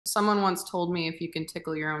Someone once told me if you can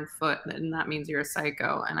tickle your own foot, then that means you're a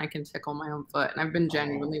psycho, and I can tickle my own foot. And I've been Oh,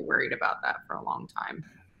 genuinely worried about that for a long time.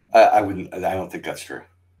 I wouldn't. I don't think that's true.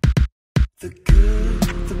 The good,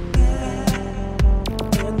 the bad,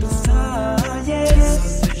 and the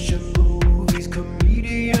science. Television, movies,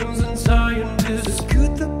 comedians, and scientists. The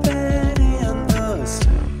good, the bad, and the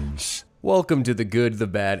science. Welcome to The Good, the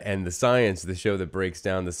Bad, and the Science, the show that breaks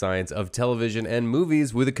down the science of television and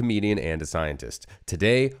movies with a comedian and a scientist.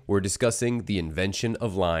 Today, we're discussing the invention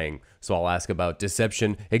of lying. So I'll ask about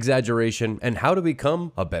deception, exaggeration, and how to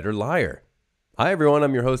become a better liar. Hi, everyone.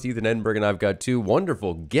 I'm your host, Ethan Edinburgh, and I've got two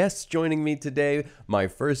wonderful guests joining me today. My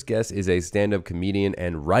first guest is a stand-up comedian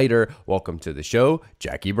and writer. Welcome to the show,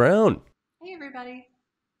 Jacquie Brown. Hey, everybody.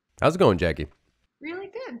 How's it going, Jacquie?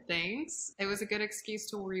 Really good, thanks. It was a good excuse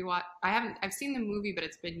to rewatch. I've seen the movie, but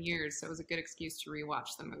it's been years, so it was a good excuse to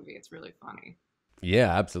rewatch the movie. It's really funny.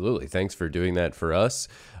 Yeah, absolutely. Thanks for doing that for us.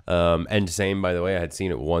 And same, by the way, I had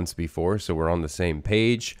seen it once before, so we're on the same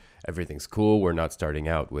page. Everything's cool. We're not starting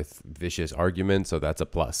out with vicious arguments, so that's a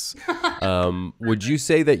plus. Would you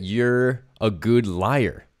say that you're a good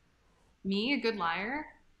liar? Me, a good liar?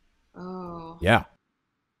 Oh, Yeah,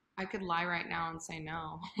 I could lie right now and say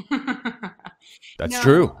no. that's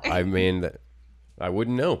true. No, I mean, I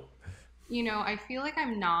wouldn't know. I feel like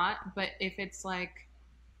I'm not, but if it's like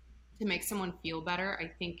to make someone feel better,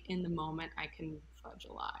 I think in the moment I can fudge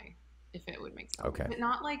a lie if it would make sense. Okay. But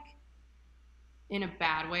not like in a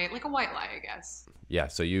bad way, like a white lie, I guess. Yeah,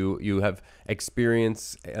 so you have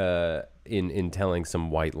experience in telling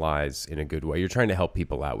some white lies in a good way. You're trying to help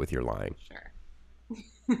people out with your lying. Sure.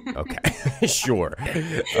 Okay, sure.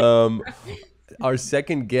 Um, Our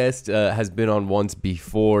second guest has been on once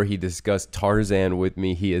before. He discussed Tarzan with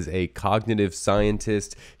me. He is a cognitive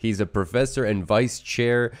scientist. He's a professor and vice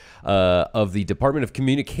chair of the Department of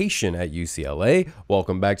Communication at UCLA.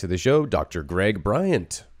 Welcome back to the show, Dr. Greg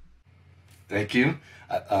Bryant. Thank you.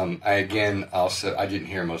 I again also I didn't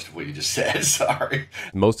hear most of what you just said. Sorry.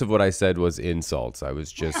 Most of what I said was insults. I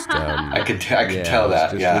was just, I could yeah, I tell was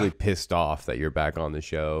that. just Yeah. really pissed off that you're back on the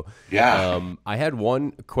show. Yeah. I had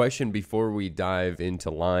one question before we dive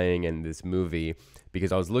into lying and this movie,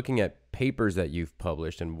 because I was looking at papers that you've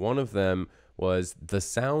published, and one of them was the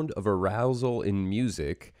sound of arousal in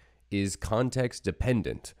music is context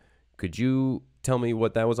dependent. Could you tell me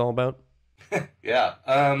what that was all about?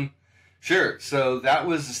 Yeah. Sure. So that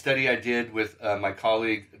was a study I did with my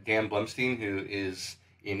colleague Dan Blumstein, who is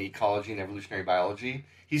in ecology and evolutionary biology.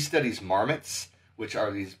 He studies marmots, which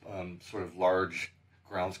are these sort of large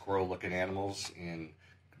ground squirrel-looking animals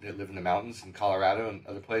that live in the mountains in Colorado and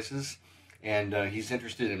other places. And he's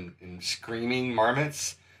interested in screaming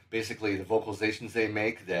marmots, basically the vocalizations they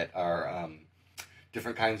make that are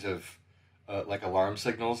different kinds of like alarm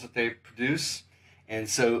signals that they produce. And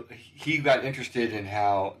so he got interested in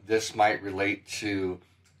how this might relate to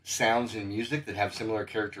sounds in music that have similar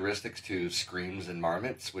characteristics to screams and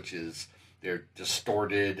marmots, which is they're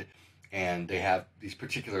distorted and they have these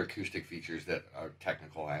particular acoustic features that are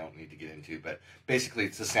technical I don't need to get into, but basically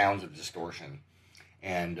it's the sounds of distortion.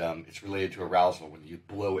 And it's related to arousal. When you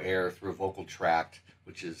blow air through a vocal tract,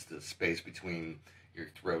 which is the space between your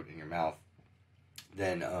throat and your mouth,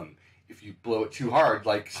 then if you blow it too hard,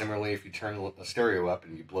 like similarly if you turn a stereo up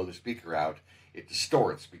and you blow the speaker out, it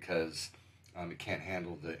distorts because it can't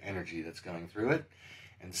handle the energy that's going through it.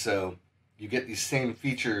 And so you get these same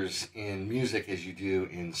features in music as you do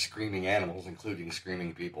in screaming animals, including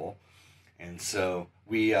screaming people. And so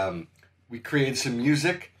we created some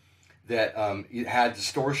music that it had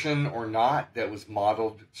distortion or not, that was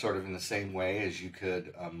modeled sort of in the same way as you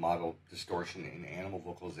could model distortion in animal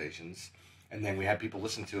vocalizations. And then we had people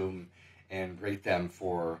listen to them and rate them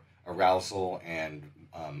for arousal and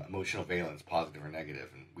emotional valence, positive or negative.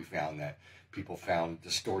 And we found that people found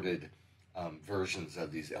distorted versions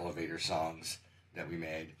of these elevator songs that we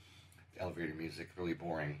made, elevator music, really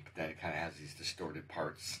boring. But then it kind of has these distorted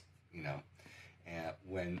parts, you know. And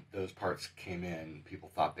when those parts came in, people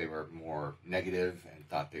thought they were more negative and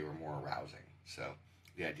thought they were more arousing. So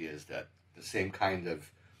the idea is that the same kind of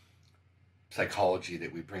psychology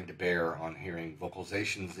that we bring to bear on hearing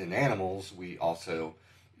vocalizations in animals, we also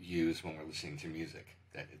use when we're listening to music,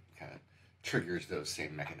 that it kind of triggers those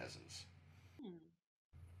same mechanisms.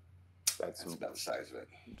 That's That's about the size of it.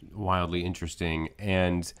 wildly interesting.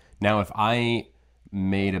 And now, if I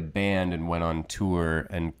made a band and went on tour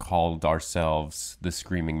and called ourselves the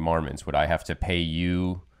Screaming Marmots, would I have to pay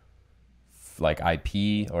you like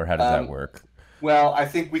IP, or how does that work? Well, I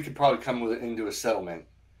think we could probably come into a settlement.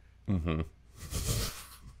 Mm-hmm.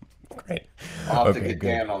 Great. I'll have to Okay, get good.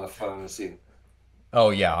 Dan on the phone and see. Oh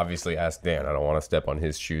yeah, obviously ask Dan. I don't want to step on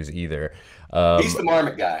his shoes either. He's the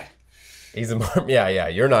marmot guy. He's a yeah, yeah.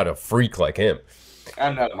 You're not a freak like him.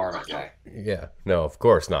 I'm not a marmot guy. Yeah, no, of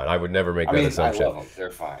course not. I would never make I that mean, I assumption. love them.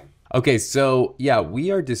 They're fine. Okay, so yeah,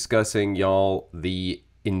 we are discussing, y'all, The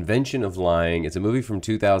Invention of Lying. It's a movie from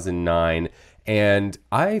 2009, and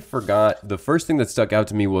I forgot the first thing that stuck out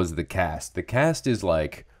to me was the cast. The cast is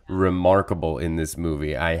like remarkable in this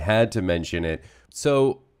movie. I had to mention it.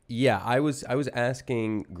 So yeah, I was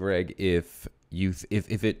asking Greg if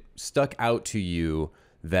if it stuck out to you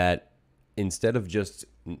that instead of just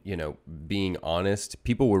being honest,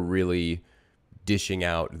 people were really dishing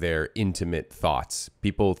out their intimate thoughts.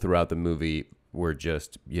 People throughout the movie were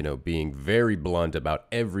just, being very blunt about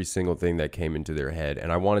every single thing that came into their head.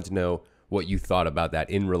 And I wanted to know what you thought about that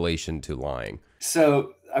in relation to lying.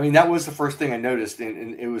 So, I mean, that was the first thing I noticed.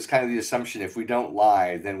 And it was kind of the assumption if we don't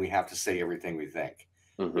lie, then we have to say everything we think,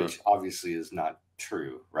 which obviously is not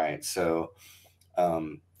true, right? So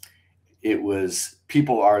it was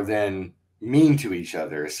people are then mean to each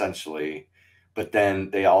other, essentially. But then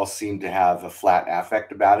they all seem to have a flat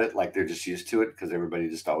affect about it, like they're just used to it because everybody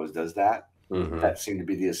just always does that. That seemed to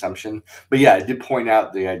be the assumption. But yeah, I did point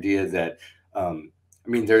out the idea that, I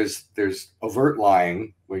mean, there's overt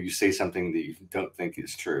lying where you say something that you don't think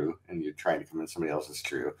is true and you're trying to convince somebody else is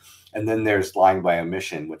true. And then there's lying by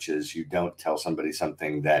omission, which is you don't tell somebody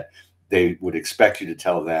something that they would expect you to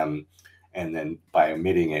tell them. And then by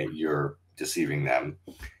omitting it, you're deceiving them.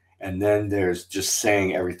 And then there's just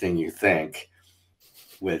saying everything you think,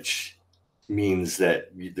 which means that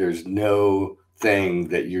there's no thing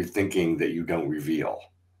that you're thinking that you don't reveal.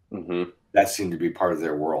 That seemed to be part of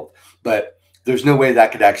their world. But there's no way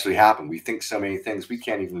that could actually happen. We think so many things, we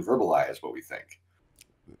can't even verbalize what we think.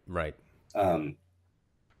 Right.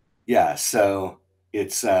 Yeah, so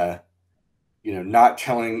it's, not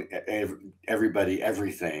telling everybody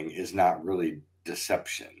everything is not really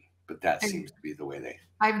deception, but that seems to be the way they...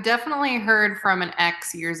 I've definitely heard from an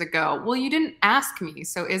ex years ago, well, you didn't ask me,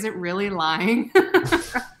 so is it really lying?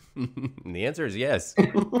 The answer is yes.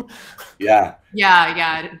 Yeah.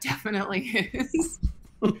 Yeah, it definitely is.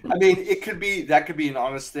 I mean, that could be an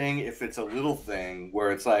honest thing if it's a little thing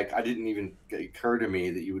where it's like, I didn't even occur to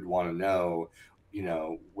me that you would want to know,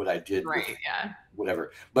 what I did. Right, with yeah.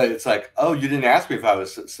 whatever. But it's like, oh, you didn't ask me if I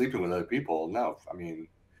was sleeping with other people. No, I mean,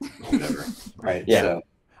 whatever. Right. Yeah. So,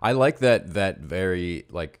 I like that very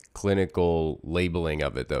like clinical labeling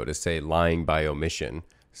of it though, to say lying by omission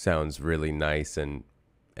sounds really nice and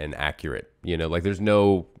accurate. Like there's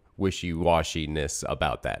no wishy-washiness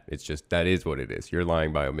about that. It's just that is what it is. You're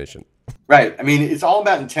lying by omission. right. I mean, it's all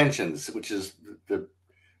about intentions, which is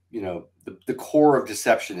the core of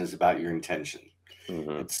deception is about your intention.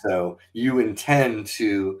 And so you intend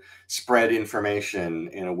to spread information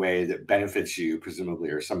in a way that benefits you, presumably,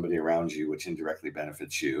 or somebody around you, which indirectly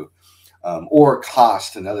benefits you, or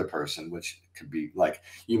cost another person, which could be like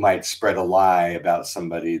you might spread a lie about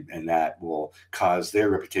somebody and that will cause their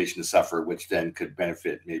reputation to suffer, which then could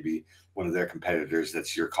benefit maybe one of their competitors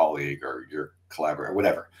that's your colleague or your collaborator or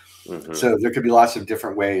whatever. So there could be lots of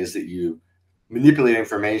different ways that you manipulate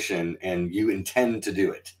information and you intend to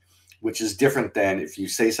do it, which is different than if you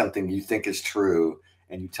say something you think is true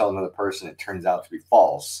and you tell another person it turns out to be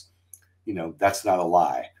false. That's not a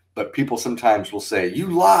lie. But people sometimes will say, you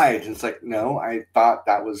lied. And it's like, no, I thought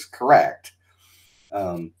that was correct.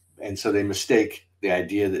 And so they mistake the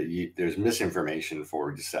idea that there's misinformation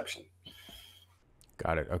for deception.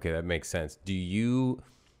 Got it. Okay, that makes sense.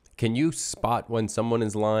 Can you spot when someone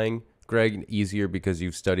is lying, Greg? Easier because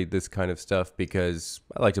you've studied this kind of stuff, because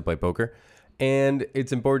I like to play poker. And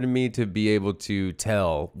it's important to me to be able to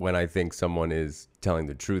tell when I think someone is telling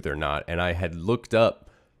the truth or not. And I had looked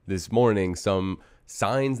up this morning some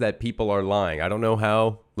signs that people are lying. I don't know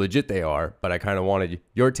how legit they are, but I kind of wanted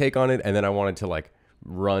your take on it. And then I wanted to like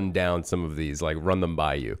run down some of these, like run them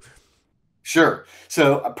by you. Sure.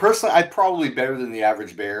 So personally, I'm probably better than the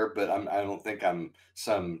average bear, but I don't think I'm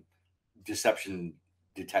some deception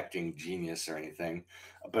detecting genius or anything.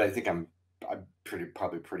 But I think I'm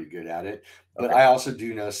probably pretty good at it. But I also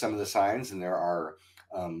do know some of the signs, and there are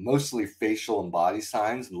mostly facial and body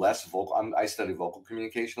signs, less vocal. I study vocal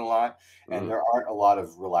communication a lot, and there aren't a lot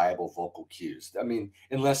of reliable vocal cues. I mean,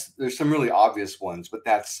 unless there's some really obvious ones, but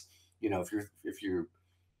that's, if you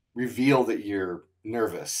reveal that you're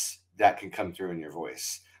nervous, that can come through in your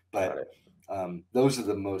voice. But those are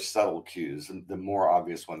the most subtle cues, and the more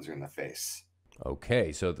obvious ones are in the face.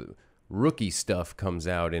 Okay, so the rookie stuff comes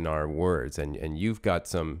out in our words, and you've got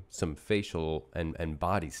some facial and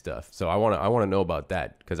body stuff. So I want to know about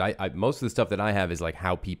that, because I most of the stuff that I have is like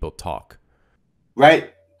how people talk.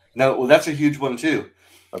 Right. No, well, that's a huge one too.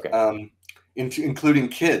 Okay. Including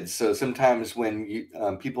kids. So sometimes when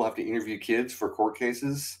people have to interview kids for court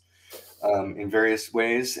cases in various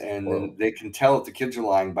ways, and Whoa. then they can tell if the kids are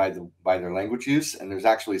lying by their language use. And there's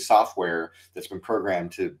actually software that's been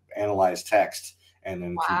programmed to analyze text and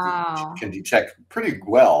then Wow. can detect pretty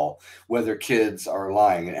well whether kids are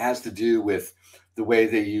lying. And it has to do with the way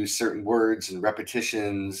they use certain words and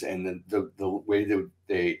repetitions, and the way that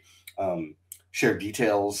they share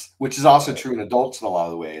details, which is also true in adults in a lot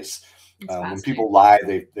of the ways. That's When fascinating. people lie,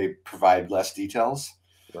 they provide less details.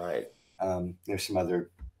 Right. There's some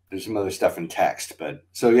other stuff in text, but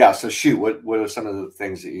so shoot, what are some of the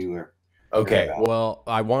things that you were Okay. about? Well,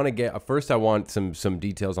 I want to get first. I want some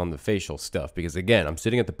details on the facial stuff because again, I'm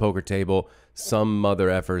sitting at the poker table. Some mother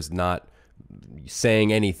effer's not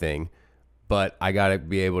saying anything, but I gotta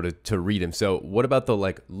be able to read him. So, what about the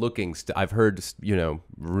like looking stuff? I've heard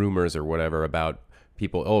rumors or whatever about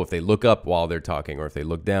people. Oh, if they look up while they're talking, or if they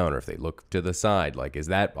look down, or if they look to the side, like is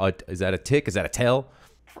that a tick? Is that a tell?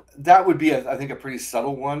 That would be, I think, a pretty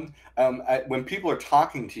subtle one. When people are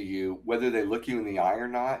talking to you, whether they look you in the eye or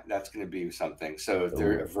not, that's going to be something. So if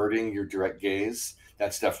they're averting your direct gaze,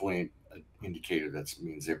 that's definitely an indicator. That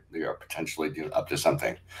means they are potentially up to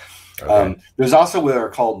something. Okay. There's also what are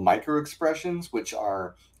called micro expressions, which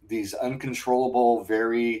are these uncontrollable,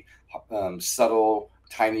 very subtle,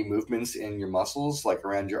 tiny movements in your muscles, like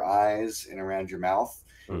around your eyes and around your mouth.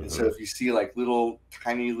 Mhm. And so if you see like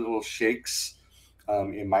tiny little shakes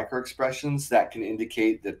in micro expressions, that can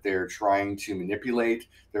indicate that they're trying to manipulate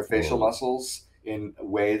their facial muscles in a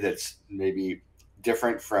way that's maybe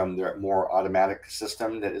different from their more automatic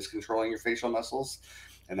system that is controlling your facial muscles,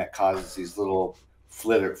 and that causes these little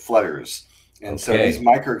flutters. And so these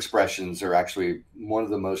micro expressions are actually one of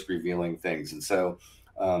the most revealing things. And so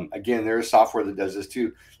again, there is software that does this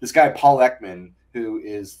too. This guy Paul Ekman, who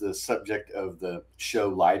is the subject of the show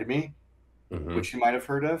Lie to Me, which you might have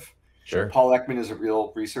heard of. Sure. Paul Ekman is a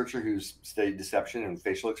real researcher who's studied deception and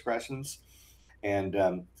facial expressions, and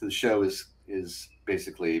so the show is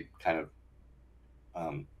basically kind of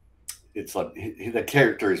it's like the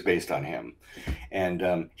character is based on him,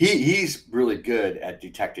 and he's really good at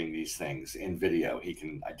detecting these things in video. He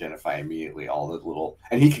can identify immediately all the little,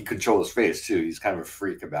 and he can control his face too. He's kind of a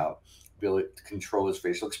freak about ability to control his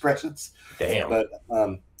facial expressions. Damn. But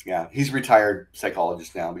yeah, he's a retired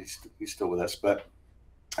psychologist now, but he's still with us. But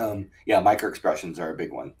micro expressions are a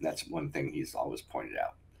big one. That's one thing he's always pointed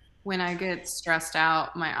out. When I get stressed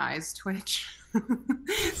out, my eyes twitch.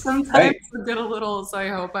 Sometimes I get a little, so I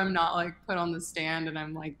hope I'm not like put on the stand and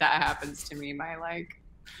I'm like, that happens to me.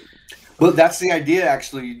 Well, that's the idea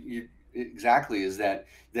actually. Exactly, is that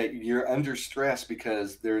you're under stress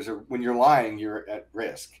because when you're lying, you're at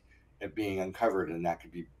risk of being uncovered, and that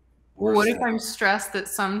could be worse. What if I'm stressed that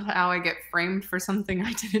somehow I get framed for something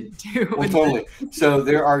I didn't do? Well, totally. So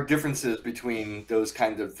there are differences between those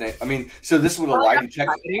kinds of things. I mean, so this is what a lie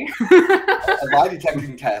detecting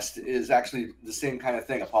test is actually the same kind of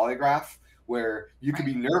thing, a polygraph, where you could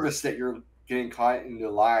be nervous that you're getting caught in a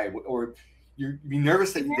lie, or you be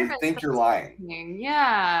nervous that they think you're lying.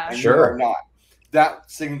 Yeah. And you're not. That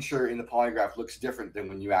signature in the polygraph looks different than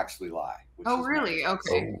when you actually lie. Oh, really?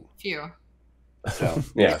 Okay. Phew. So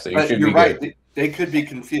yeah, so you're right. They could be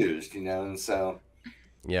confused, and so.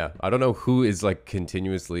 Yeah, I don't know who is like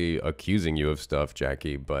continuously accusing you of stuff,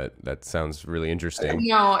 Jackie, but that sounds really interesting.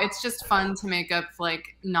 No, it's just fun to make up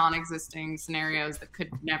like non-existing scenarios that could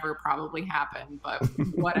never probably happen, but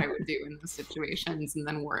what I would do in those situations and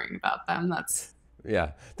then worrying about them. That's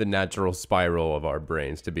the natural spiral of our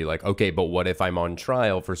brains to be like, okay, but what if I'm on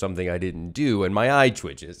trial for something I didn't do and my eye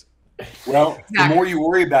twitches? Well, the more you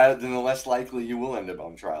worry about it, then the less likely you will end up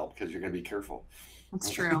on trial because you're going to be careful. That's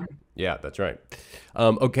true. Yeah, that's right.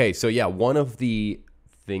 Okay, so one of the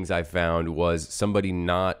things I found was somebody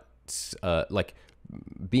not like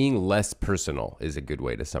being less personal is a good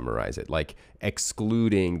way to summarize it. Like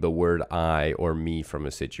excluding the word I or me from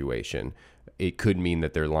a situation. It could mean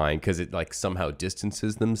that they're lying because it like somehow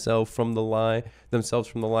distances themselves from the lie.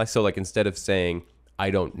 So like instead of saying I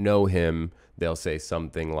don't know him, they'll say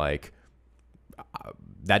something like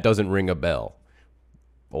that doesn't ring a bell,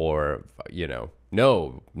 or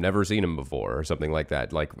no, never seen him before, or something like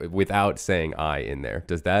that, like without saying I in there.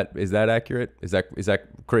 Is that accurate? Is that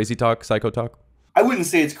crazy talk, psycho talk? I wouldn't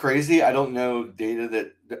say it's crazy. I don't know data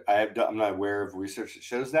that I'm not aware of research that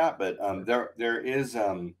shows that, but there is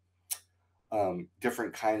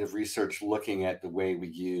different kind of research looking at the way we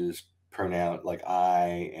use pronoun like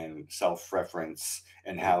I and self-reference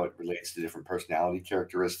and how it relates to different personality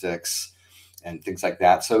characteristics and things like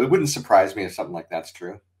that. So it wouldn't surprise me if something like that's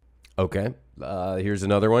true. Okay. Here's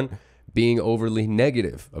another one. Being overly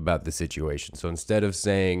negative about the situation. So instead of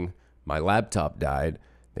saying, my laptop died,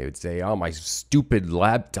 they would say, oh, my stupid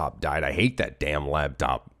laptop died. I hate that damn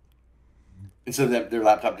laptop. And so that their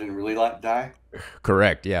laptop didn't really die.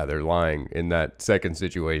 Correct. Yeah, they're lying in that second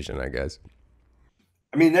situation, I guess.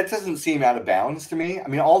 I mean, that doesn't seem out of bounds to me. I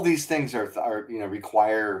mean, all these things are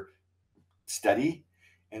require study,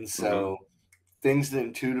 and so things that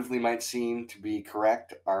intuitively might seem to be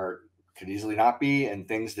correct could easily not be, and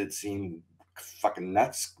things that seem fucking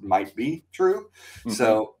nuts might be true.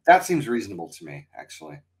 So that seems reasonable to me,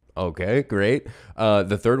 actually. Okay, great.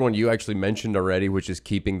 The third one you actually mentioned already, which is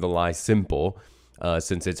keeping the lie simple,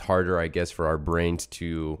 since it's harder, I guess, for our brains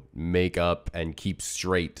to make up and keep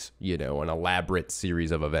straight, an elaborate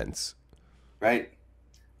series of events. Right.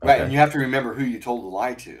 Okay. And you have to remember who you told the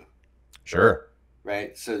lie to. Sure.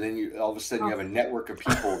 Right. So then you all of a sudden you have a network of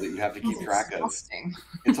people that you have to keep track of. Disgusting.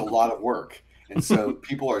 It's a lot of work. And so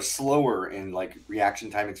people are slower in like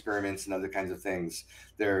reaction time experiments and other kinds of things.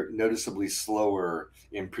 They're noticeably slower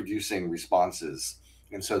in producing responses.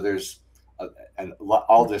 And so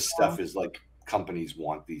all this stuff is like companies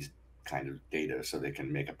want these kind of data so they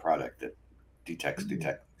can make a product that detects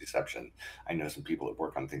deception. I know some people that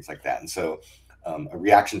work on things like that. And so a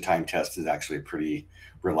reaction time test is actually pretty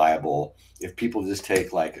reliable. If people just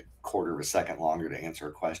take like a quarter of a second longer to answer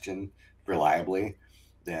a question reliably,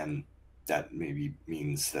 then that maybe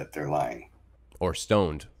means that they're lying. Or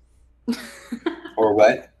stoned. Or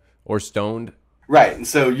what? Or stoned. Right. And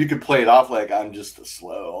so you could play it off like I'm just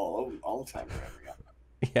slow all the time.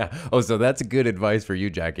 Yeah. Oh, so that's good advice for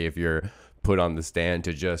you, Jacquie, if you're put on the stand,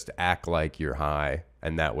 to just act like you're high,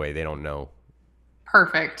 and that way they don't know.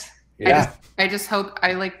 Perfect. Yeah. I just hope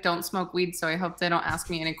I don't smoke weed, so I hope they don't ask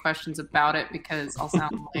me any questions about it because I'll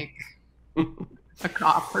sound like a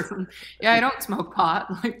cop or something. Yeah, I don't smoke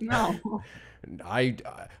pot. No. I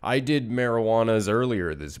did marijuanas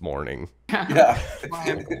earlier this morning. Yeah.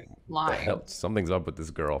 Lying. Hell, something's up with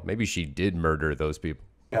this girl. Maybe she did murder those people.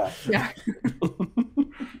 Yeah.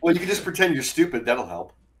 Well, you can just pretend you're stupid. That'll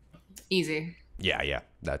help. Easy. Yeah,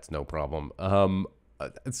 that's no problem.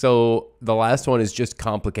 So the last one is just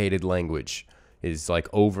complicated language. Is like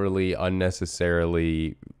overly,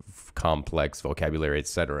 unnecessarily complex vocabulary,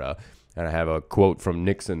 etc. And I have a quote from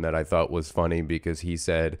Nixon that I thought was funny because he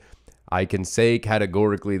said, I can say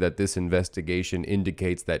categorically that this investigation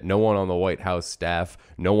indicates that no one on the White House staff,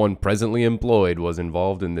 no one presently employed, was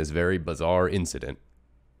involved in this very bizarre incident.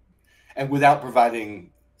 And without providing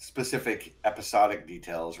specific episodic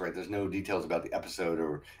details, right? There's no details about the episode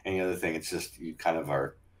or any other thing. It's just you kind of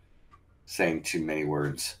are saying too many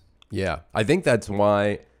words. Yeah, I think that's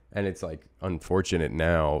why, and it's like unfortunate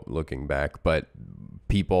now looking back, but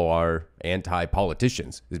people are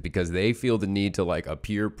anti-politicians is because they feel the need to like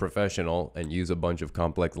appear professional and use a bunch of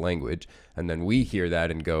complex language. And then we hear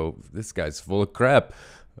that and go, this guy's full of crap.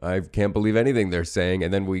 I can't believe anything they're saying.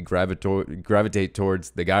 And then we gravitate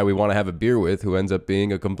towards the guy we want to have a beer with who ends up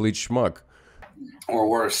being a complete schmuck. Or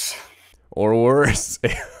worse. Or worse.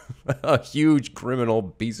 A huge criminal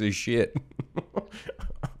piece of shit.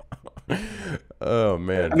 Oh,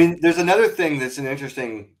 man. I mean, there's another thing that's an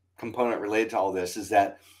interesting component related to all this is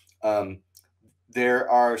that there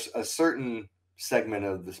are a certain segment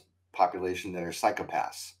of this population that are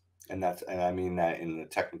psychopaths. And I mean that in the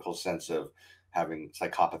technical sense of having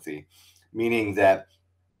psychopathy, meaning that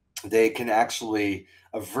they can actually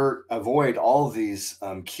avoid all of these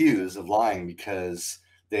cues of lying because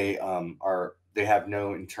they have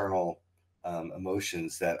no internal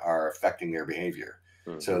emotions that are affecting their behavior.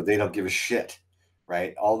 Mm-hmm. So they don't give a shit,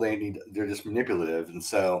 right? They're just manipulative. And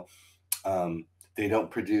so they don't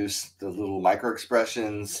produce the little micro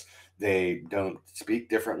expressions. They don't speak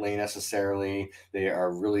differently necessarily. They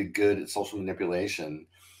are really good at social manipulation.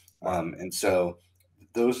 And so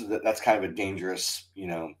that's kind of a dangerous,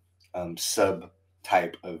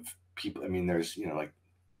 subtype of people. I mean, there's, like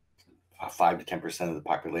 5 to 10% of the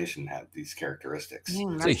population have these characteristics.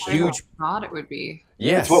 It's a huge. I thought it would be.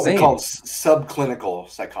 Yeah, it's what we call subclinical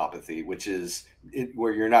psychopathy, which is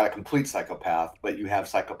where you're not a complete psychopath, but you have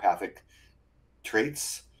psychopathic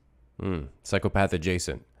traits. Psychopath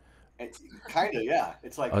adjacent. Kind of, yeah.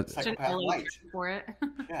 It's like psychopath light. For it.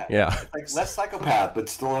 Yeah. It's like less psychopath, but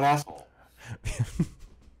still an asshole.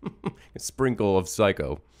 A sprinkle of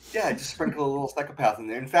psycho. Yeah, just sprinkle a little psychopath in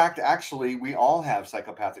there. In fact, actually, we all have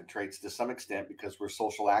psychopathic traits to some extent because we're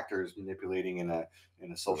social actors manipulating in a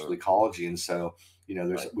social ecology, and so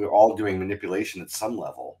we're all doing manipulation at some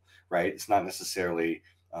level, right? It's not necessarily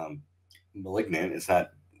malignant. It's not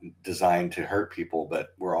designed to hurt people, but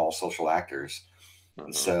we're all social actors.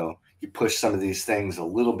 And so you push some of these things a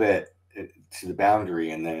little bit to the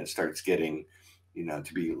boundary, and then it starts getting,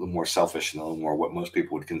 to be a little more selfish and a little more what most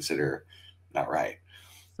people would consider not right.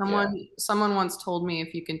 Someone once told me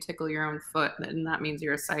if you can tickle your own foot, then that means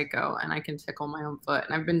you're a psycho, and I can tickle my own foot.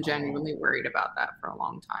 And I've been genuinely worried about that for a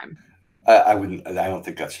long time. I don't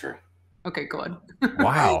think that's true. Okay, good.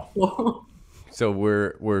 Wow. Whoa. So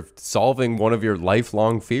we're solving one of your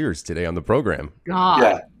lifelong fears today on the program.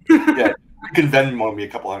 God. Yeah. You can Venmo me a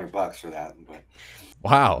couple $100 for that. But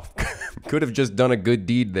Wow. Could have just done a good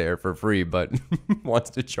deed there for free, but wants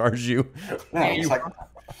to charge you no, it's like,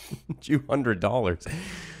 $200.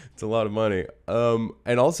 It's a lot of money.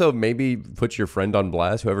 And also maybe put your friend on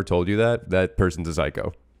blast. Whoever told you that person's a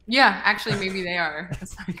psycho. Yeah, actually, maybe they are a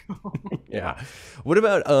psycho. Yeah. What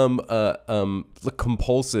about the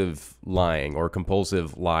compulsive lying or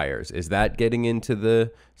compulsive liars? Is that getting into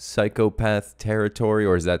the psychopath territory,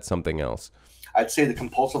 or is that something else? I'd say the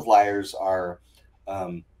compulsive liars are,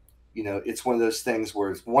 it's one of those things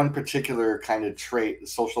where it's one particular kind of trait,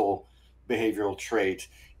 social behavioral trait,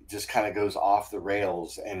 just kind of goes off the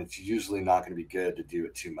rails, and it's usually not going to be good to do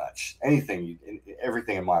it too much. Everything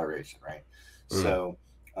in moderation, right? So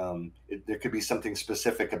there could be something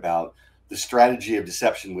specific about the strategy of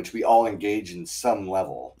deception, which we all engage in some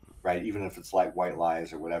level, right? Even if it's like white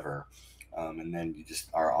lies or whatever. And then you just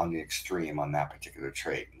are on the extreme on that particular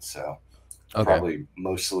trait. And so probably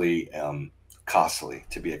mostly costly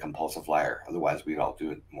to be a compulsive liar. Otherwise, we'd all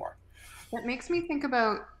do it more. That makes me think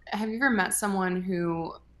about, have you ever met someone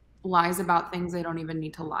who lies about things they don't even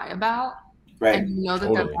need to lie about? Right. And you know that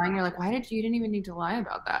Totally. they're lying. You're like, you didn't even need to lie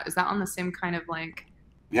about that. Is that on the same kind of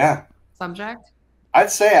Yeah. subject?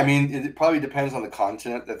 I'd say, it probably depends on the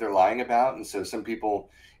content that they're lying about. And so some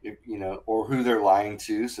people, or who they're lying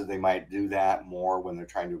to. So they might do that more when they're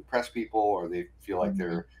trying to impress people, or they feel like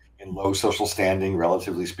they're in low social standing,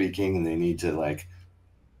 relatively speaking, and they need to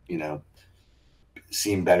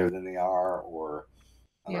seem better than they are. Or,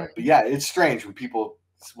 but yeah, it's strange when people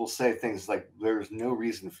will say things like, there's no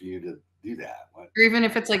reason for you to do that. Or even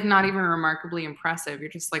if it's not even remarkably impressive, you're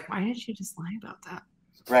just like, why did you just lie about that?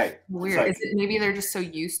 Right. Weird. Is it maybe they're just so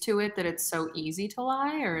used to it that it's so easy to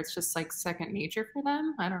lie, or it's just second nature for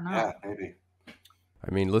them? I don't know. Yeah, maybe.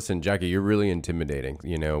 Listen, Jacquie, you're really intimidating.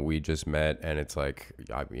 We just met, and it's like,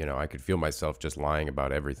 I could feel myself just lying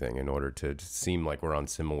about everything in order to seem like we're on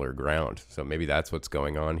similar ground. So maybe that's what's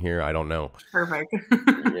going on here. I don't know. Perfect.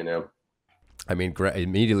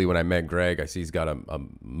 Immediately when I met Greg, I see he's got a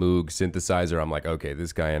Moog synthesizer. I'm like, okay,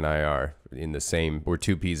 this guy and I are in the same. We're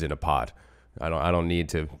two peas in a pod. I don't need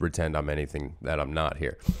to pretend I'm anything that I'm not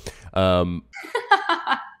here.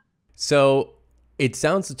 So it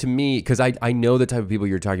sounds to me, because I know the type of people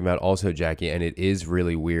you're talking about also, Jacquie, and it is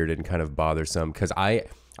really weird and kind of bothersome, because I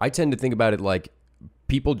tend to think about it like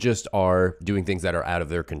people just are doing things that are out of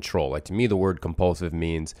their control. Like, to me, the word compulsive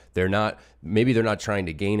means maybe they're not trying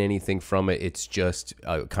to gain anything from it. It's just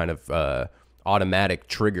a kind of automatic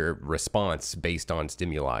trigger response based on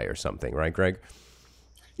stimuli or something, right, Greg?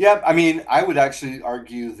 Yeah, I would actually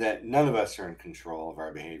argue that none of us are in control of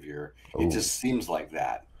our behavior. It just seems like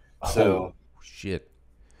that. So shit.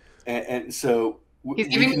 And so he's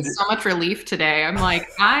giving me so much relief today. I'm like,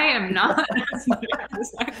 I am not.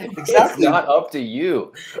 Exactly. It's not up to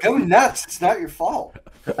you. Go nuts. It's not your fault.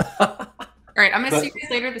 All right, I'm gonna see you guys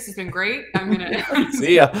later. This has been great. I'm gonna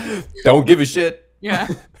See ya. Don't give a shit. Yeah.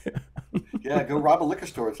 Yeah, go rob a liquor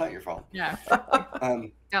store. It's not your fault. Yeah.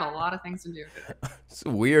 Got a lot of things to do. It's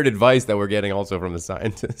weird advice that we're getting also from the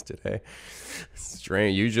scientists today.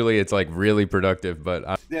 Strange. Usually it's really productive,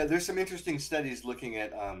 but yeah, there's some interesting studies looking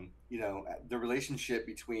at the relationship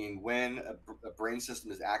between when a brain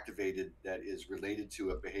system is activated that is related to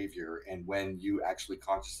a behavior and when you actually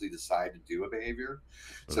consciously decide to do a behavior.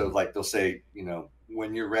 So they'll say,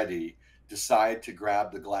 when you're ready, decide to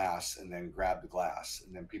grab the glass, and then grab the glass,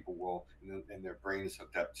 and then people will, and their brain is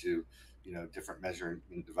hooked up to different measuring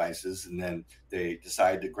devices, and then they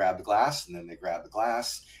decide to grab the glass, and then they grab the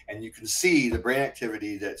glass, and you can see the brain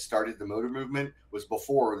activity that started the motor movement was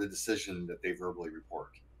before the decision that they verbally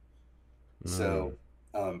report. So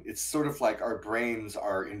it's sort of like our brains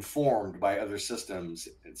are informed by other systems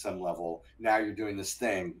at some level. Now you're doing this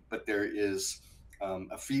thing, but there is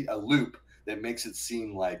a loop that makes it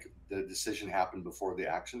seem like the decision happened before the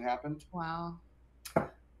action happened. Wow.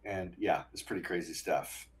 And yeah, it's pretty crazy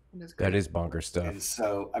stuff. That is bonkers stuff. And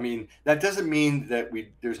so, that doesn't mean that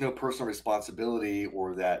there's no personal responsibility,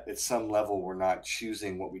 or that at some level we're not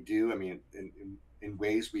choosing what we do. In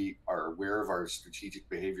ways we are aware of our strategic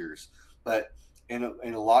behaviors, but in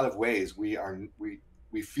a lot of ways we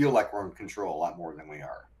feel like we're in control a lot more than we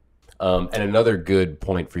are. And another good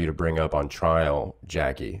point for you to bring up on trial,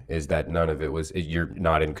 Jackie, is that none of it was, you're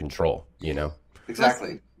not in control, you know? Exactly.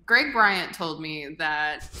 Listen, Greg Bryant told me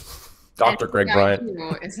that Dr. Greg anything I Bryant.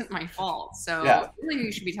 do isn't my fault. So Yeah. really who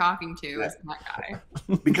you should be talking to is that guy.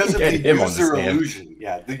 Because of Get the him on the user stand. illusion.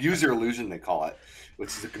 Yeah, the user illusion they call it, which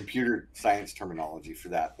is a computer science terminology for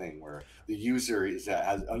that thing where the user is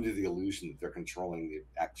under the illusion that they're controlling the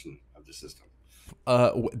action of the system.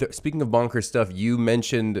 Speaking of bonkers stuff, you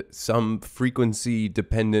mentioned some frequency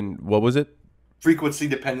dependent, what was it? Frequency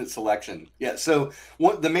dependent selection. Yeah. So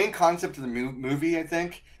the main concept of the movie, I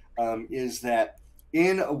think, is that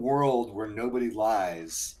in a world where nobody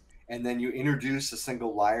lies, and then you introduce a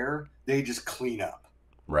single liar, they just clean up.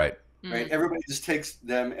 Right. Right. Everybody just takes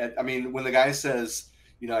them. I mean, when the guy says,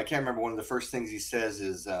 I can't remember, one of the first things he says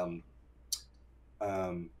is, it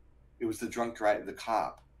was the drunk driver, the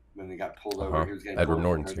cop, when he got pulled over. He was getting Edward pulled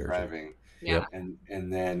Norton's for drunk character. driving. Yeah.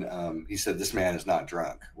 And then he said, "This man is not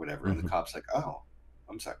drunk," whatever. And the cop's like, "Oh,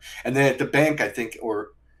 I'm sorry." And then at the bank, I think, or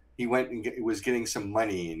he went and was getting some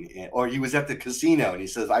money, or he was at the casino, and he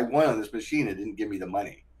says, "I won on this machine. It didn't give me the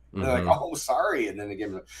money." And they're like, "Oh, sorry." And then they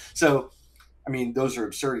give him. So, I mean, those are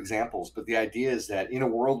absurd examples. But the idea is that in a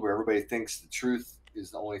world where everybody thinks the truth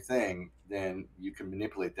is the only thing, then you can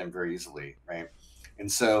manipulate them very easily, right?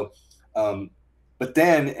 And so, but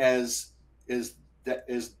then as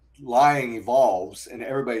lying evolves and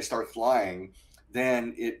everybody starts lying,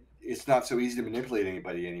 then it's not so easy to manipulate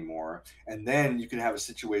anybody anymore. And then you can have a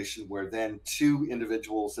situation where then two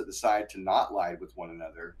individuals that decide to not lie with one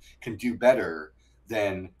another can do better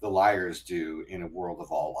than the liars do in a world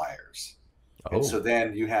of all liars. And so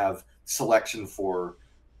then you have selection for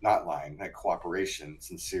not lying, like cooperation,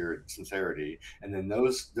 sincerity, and then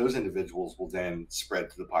those individuals will then spread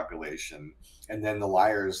to the population, and then the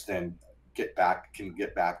liars then can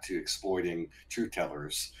get back to exploiting truth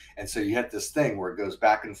tellers. And so you have this thing where it goes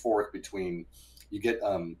back and forth between, you get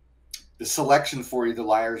the selection for either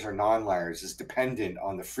liars or non-liars is dependent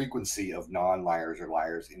on the frequency of non-liars or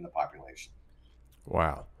liars in the population.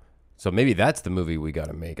 Wow. So maybe that's the movie we got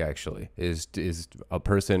to make, actually, is a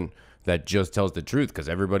person that just tells the truth, because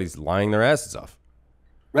everybody's lying their asses off.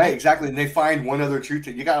 Right, exactly. And they find one other truth.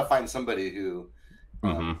 You got to find somebody who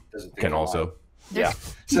doesn't can also. Yeah.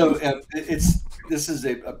 So this is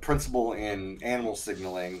a principle in animal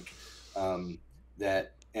signaling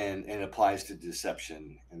that and applies to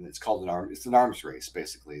deception, and it's called it's an arms race.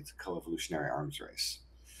 Basically, it's a co-evolutionary arms race.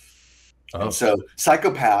 And so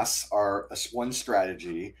psychopaths are one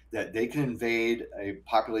strategy that they can invade a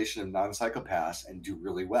population of non-psychopaths and do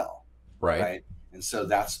really well. Right. And so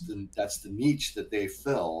that's the niche that they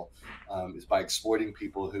fill, is by exploiting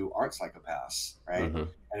people who aren't psychopaths. Right. And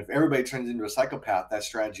if everybody turns into a psychopath, that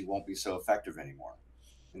strategy won't be so effective anymore.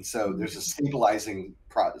 And so there's a stabilizing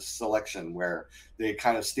selection where they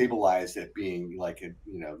kind of stabilize at being like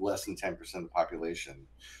less than 10% of the population.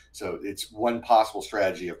 So it's one possible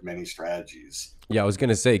strategy of many strategies. Yeah, I was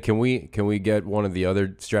gonna say, can we get one of the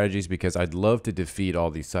other strategies? Because I'd love to defeat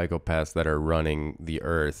all these psychopaths that are running the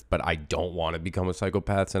earth, but I don't want to become a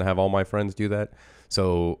psychopath and have all my friends do that.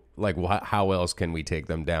 So, like, how else can we take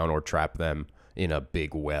them down or trap them in a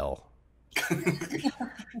big well?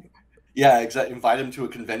 Yeah, exactly. Invite them to a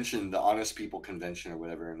convention, the Honest People Convention or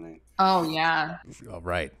whatever. And oh, yeah. Oh,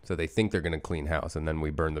 right. So they think they're going to clean house, and then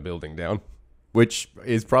we burn the building down, which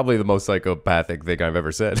is probably the most psychopathic thing I've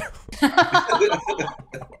ever said.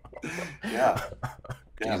 Yeah.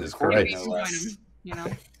 Jesus Christ. I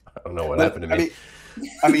don't know what happened to me.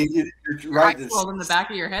 I mean, you're right. I rolled in the back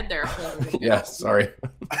of your head there. Yeah, sorry.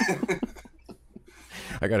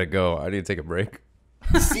 I got to go. I need to take a break.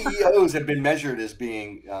 CEOs have been measured as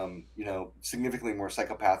being, significantly more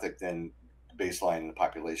psychopathic than baseline in the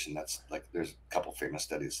population. That's like, there's a couple famous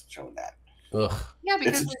studies showing that. Ugh. Yeah,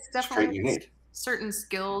 because it's definitely you need certain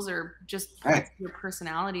skills or just your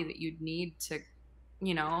personality that you'd need to,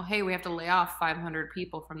 hey, we have to lay off 500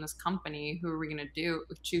 people from this company. Who are we going to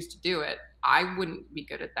choose to do it? I wouldn't be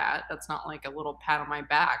good at that. That's not like a little pat on my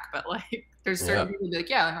back, but like there's certain people who be like,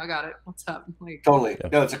 yeah, I got it. What's up? Like, totally. Yeah.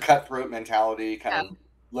 No, it's a cutthroat mentality, kind of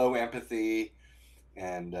low empathy,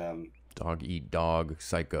 and dog eat dog,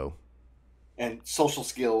 psycho, and social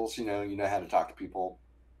skills. You know how to talk to people.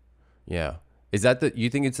 Yeah. Is that you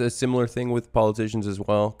think it's a similar thing with politicians as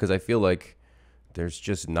well? Because I feel like there's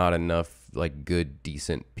just not enough like good,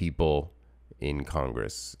 decent people in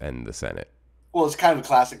Congress and the Senate. Well, it's kind of a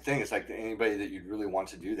classic thing. It's like anybody that you'd really want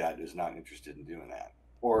to do that is not interested in doing that.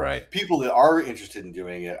 Or people that are interested in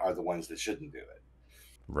doing it are the ones that shouldn't do it.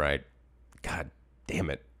 Right. God damn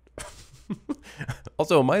it.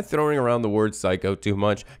 Also, am I throwing around the word psycho too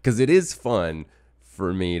much? Because it is fun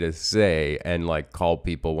for me to say and like call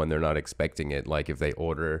people when they're not expecting it. Like if they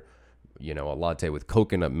order, a latte with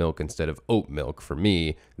coconut milk instead of oat milk, for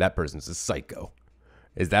me, that person's a psycho.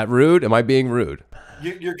 Is that rude? Am I being rude?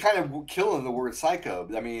 You're kind of killing the word psycho.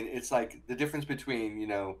 I mean, it's like the difference between,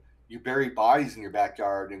 you bury bodies in your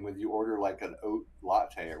backyard and when you order like an oat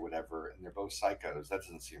latte or whatever, and they're both psychos. That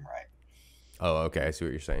doesn't seem right. Oh, okay. I see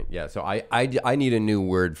what you're saying. Yeah. So I need a new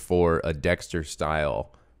word for a Dexter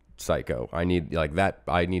style psycho. I need like that.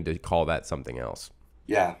 I need to call that something else.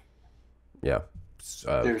 Yeah. Yeah.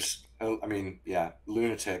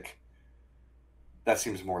 Lunatic. That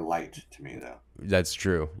seems more light to me, though. That's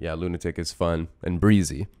true. Yeah, lunatic is fun and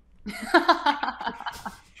breezy.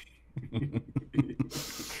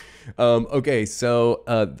 Okay, so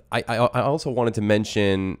I also wanted to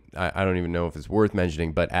mention, I don't even know if it's worth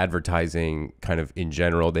mentioning, but advertising kind of in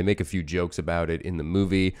general, they make a few jokes about it in the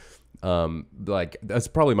movie. Like that's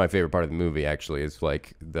probably my favorite part of the movie, actually, is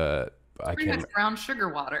like pretty much brown sugar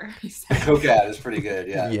water. Coke ad is pretty good,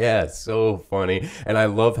 yeah. Yeah, so funny. And I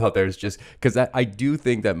love how there's just, because I do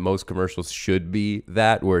think that most commercials should be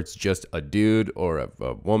that, where it's just a dude or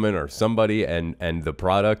a woman or somebody and the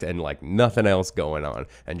product and like nothing else going on.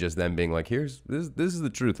 And just them being like, this is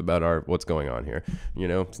the truth about what's going on here.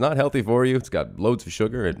 It's not healthy for you. It's got loads of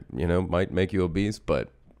sugar. It, might make you obese,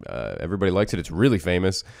 but everybody likes it. It's really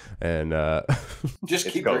famous. And just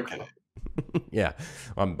keep drinking it. Yeah,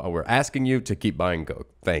 we're asking you to keep buying Coke.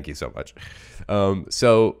 Thank you so much.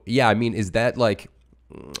 So yeah, I mean, is that like,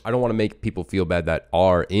 I don't want to make people feel bad that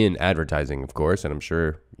are in advertising, of course, and I'm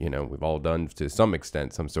sure we've all done to some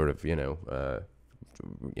extent some sort of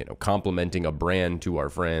complimenting a brand to our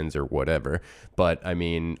friends or whatever. But I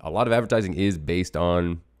mean, a lot of advertising is based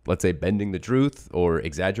on, let's say, bending the truth or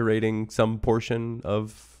exaggerating some portion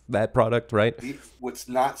of that product, right? What's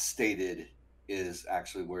not stated is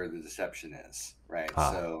actually where the deception is, right?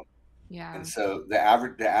 So yeah, and so the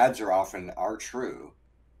ads are true,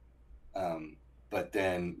 but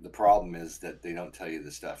then the problem is that they don't tell you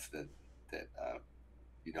the stuff that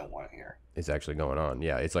you don't want to hear. It's actually going on.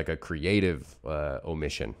 Yeah, it's like a creative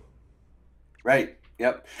omission. Right.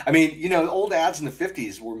 Yep. I mean, old ads in the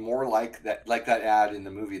 50s were more like that ad in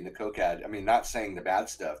the movie, in the Coke ad. I mean, not saying the bad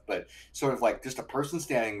stuff, but sort of like just a person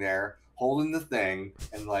standing there holding the thing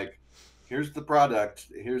and like, here's the product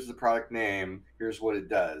name, here's what it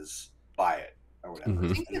does, buy it, or whatever.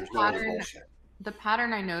 I think the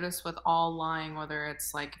pattern I notice with all lying, whether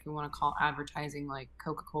it's like, if you want to call advertising like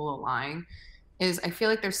Coca-Cola lying, is I feel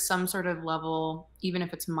like there's some sort of level, even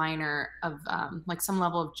if it's minor, of like some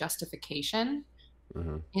level of justification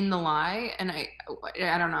in the lie. And I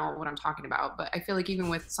don't know what I'm talking about, but I feel like even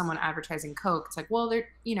with someone advertising Coke, it's like, well, they're,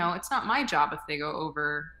 it's not my job if they go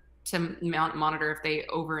over to monitor if they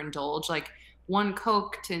overindulge. Like one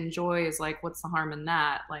Coke to enjoy is like, what's the harm in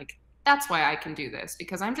that? Like, that's why I can do this,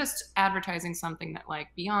 because I'm just advertising something that like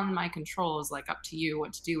beyond my control is like up to you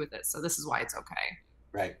what to do with it. So this is why it's okay.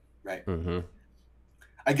 Right.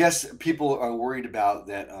 I guess people are worried about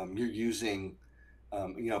that. You're using,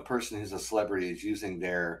 a person who's a celebrity is using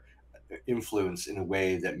their influence in a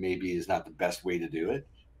way that maybe is not the best way to do it.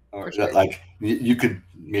 Or sure. Like you could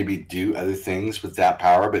maybe do other things with that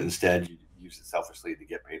power, but instead you use it selfishly to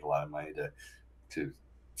get paid a lot of money to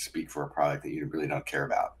speak for a product that you really don't care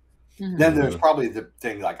about. Then there's probably the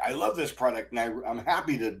thing like, I love this product and I'm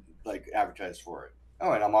happy to like advertise for it.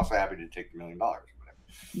 Oh, and I'm also happy to take $1 million. Whatever.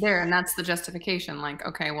 There, and that's the justification. Like,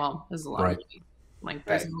 okay, well, this is a lot of money. Like,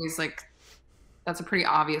 there's always like, that's a pretty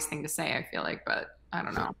obvious thing to say, I feel like, but I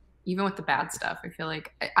don't know. Even with the bad stuff, I feel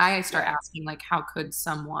like I start asking, like, how could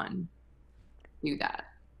someone do that?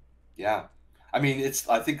 Yeah. I mean,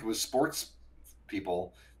 I think with sports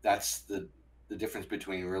people, that's the difference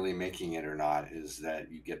between really making it or not, is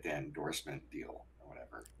that you get the endorsement deal or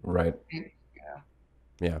whatever. Right. Yeah.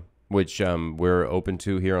 Yeah. Which we're open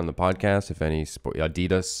to here on the podcast. If any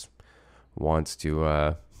Adidas wants to,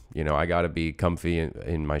 I got to be comfy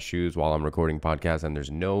in my shoes while I'm recording podcasts, and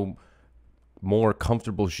there's no more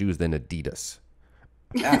comfortable shoes than Adidas.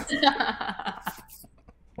 Yeah.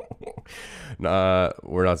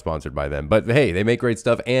 We're not sponsored by them, but hey, they make great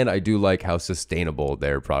stuff, and I do like how sustainable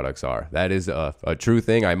their products are. That is a true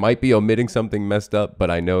thing. I might be omitting something messed up, but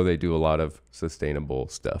I know they do a lot of sustainable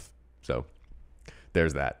stuff. So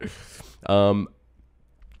there's that. And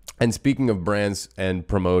speaking of brands and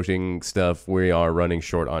promoting stuff, we are running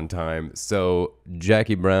short on time. So,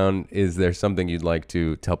 Jacquie Brown, is there something you'd like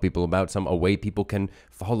to tell people about? A way people can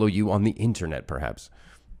follow you on the internet, perhaps?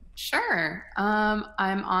 Sure. I'm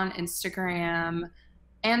on Instagram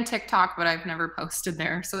and TikTok, but I've never posted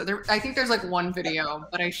there. So I think there's like one video,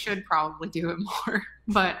 but I should probably do it more.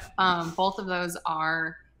 But both of those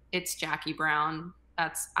are, it's Jacquie Brown.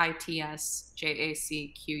 That's ITSJACQUIE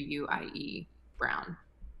Brown.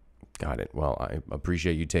 Got it. Well, I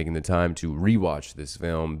appreciate you taking the time to rewatch this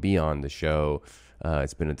film, be on the show.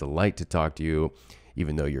 It's been a delight to talk to you,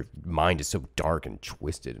 even though your mind is so dark and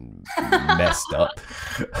twisted and messed up.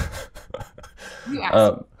 You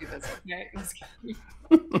asked me to do this, okay?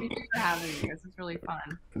 Thank you for having me. This is really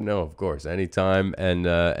fun. No, of course, anytime.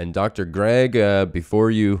 And Dr. Greg,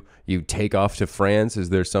 before you take off to France, is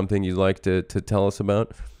there something you'd like to tell us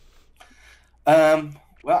about? Well,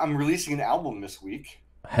 I'm releasing an album this week.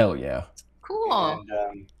 Hell yeah. Cool.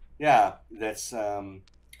 And yeah, that's kind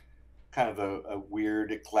of a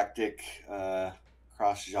weird, eclectic,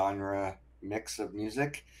 cross-genre mix of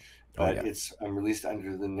music. But I'm released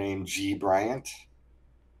under the name G. Bryant.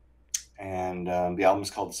 And the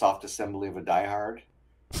album's called Soft Assembly of a Diehard.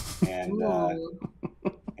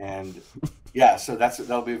 And yeah, so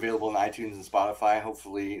that'll be available on iTunes and Spotify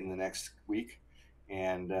hopefully in the next week.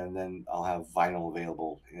 And then I'll have vinyl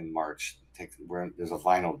available in March. There's a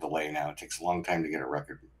vinyl delay now. It takes a long time to get a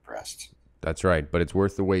record pressed. That's right, but it's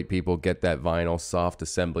worth the wait, people. Get that vinyl, Soft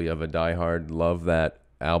Assembly of a Diehard. Love that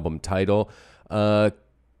album title.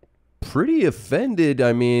 Pretty offended.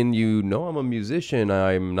 I mean, I'm a musician.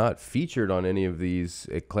 I'm not featured on any of these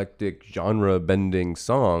eclectic genre-bending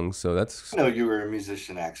songs, so that's... I know you were a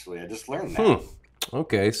musician, actually. I just learned that.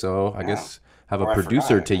 Okay, so I guess have a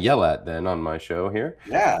producer to yell at then on my show here.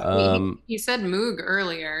 Yeah. He said Moog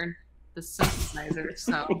earlier, the synthesizer,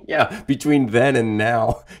 so... Yeah, between then and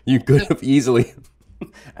now, you could have easily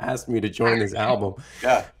asked me to join this album.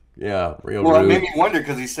 Yeah. Yeah, real Well, rude. it made me wonder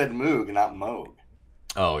because he said Moog and not Moog.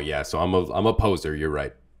 Oh yeah, so I'm a poser. You're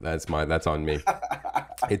right. That's on me.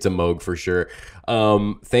 It's a Moog for sure.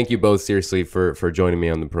 Thank you both seriously for joining me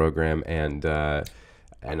on the program, and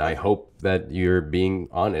I hope that you're being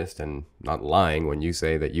honest and not lying when you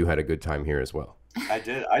say that you had a good time here as well. I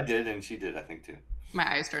did, and she did, I think too.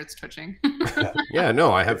 My eye starts twitching. Yeah,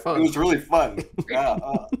 no, I had fun. It was really fun. Yeah,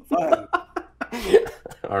 fun.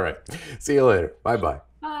 All right. See you later. Bye-bye.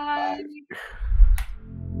 Bye. Bye.